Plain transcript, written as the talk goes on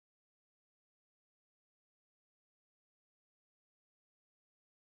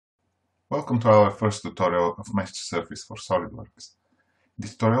Welcome to our first tutorial of Meshed Surface for SOLIDWORKS.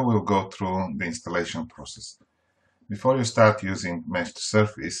 This tutorial will go through the installation process. Before you start using Meshed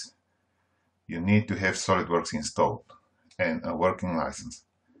Surface, you need to have SOLIDWORKS installed and a working license.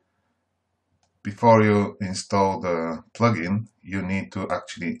 Before you install the plugin, you need to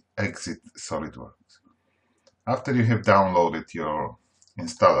actually exit SOLIDWORKS. After you have downloaded your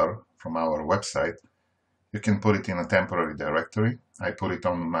installer from our website, you can put it in a temporary directory. I put it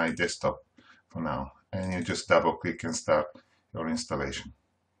on my desktop for now, and you just double click and start your installation.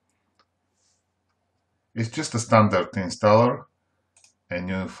 It's just a standard installer, and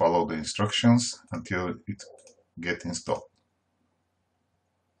you follow the instructions until it gets installed.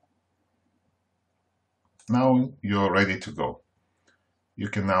 Now you're ready to go. You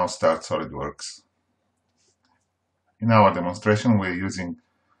can now start SOLIDWORKS. In our demonstration, we're using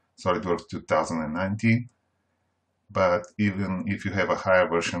SOLIDWORKS 2019. But even if you have a higher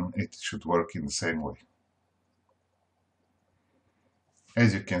version, it should work in the same way.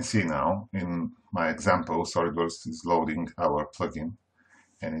 As you can see now, in my example, SOLIDWORKS is loading our plugin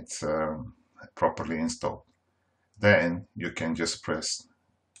and it's properly installed. Then you can just press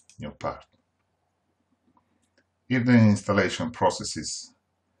New Part. If the installation process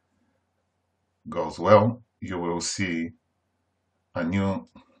goes well, you will see a new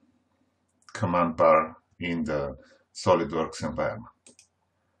command bar in the SOLIDWORKS environment,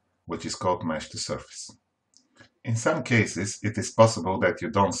 which is called Meshed Surface. In some cases, it is possible that you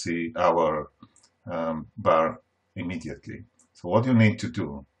don't see our bar immediately. So what you need to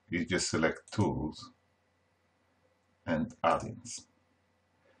do is just select Tools and Add-ins.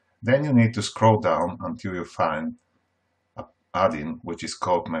 Then you need to scroll down until you find an add-in which is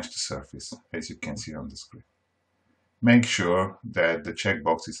called Meshed Surface, as you can see on the screen. Make sure that the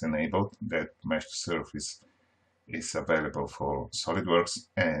checkbox is enabled, that Meshed Surface is available for SOLIDWORKS,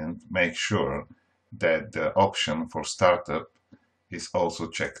 and make sure that the option for startup is also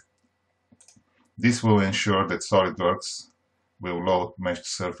checked. This will ensure that SOLIDWORKS will load Meshed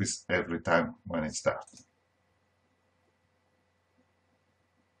Surface every time when it starts.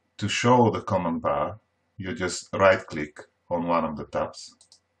 To show the command bar, you just right-click on one of the tabs,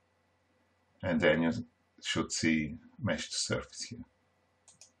 and then you should see Meshed Surface here.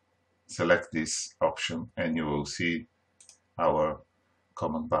 Select this option and you will see our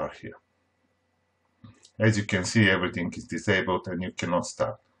command bar here. As you can see, everything is disabled and you cannot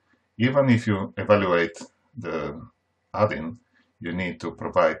start. Even if you evaluate the add-in, you need to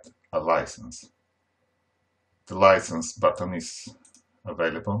provide a license. The license button is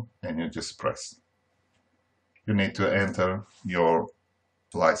available and you just press. You need to enter your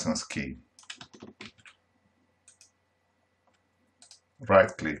license key.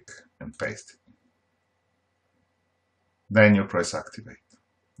 Right-click and paste it. Then you press Activate.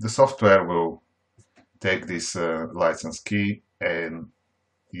 The software will take this license key and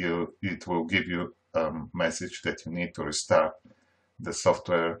it will give you a message that you need to restart the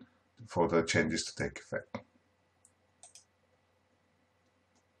software for the changes to take effect.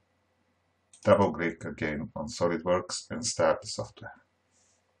 Double-click again on SOLIDWORKS and start the software.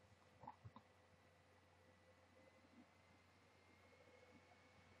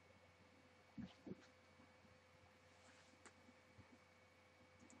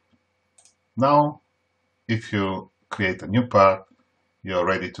 Now, if you create a new part, you're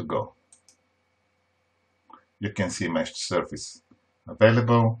ready to go. You can see Meshed Surface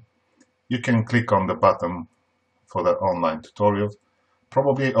available. You can click on the button for the online tutorials.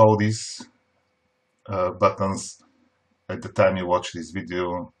 Probably all these buttons at the time you watch this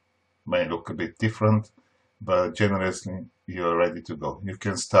video may look a bit different, but generally you're ready to go. You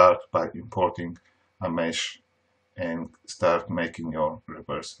can start by importing a mesh and start making your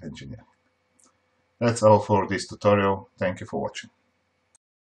reverse engineering. That's all for this tutorial. Thank you for watching.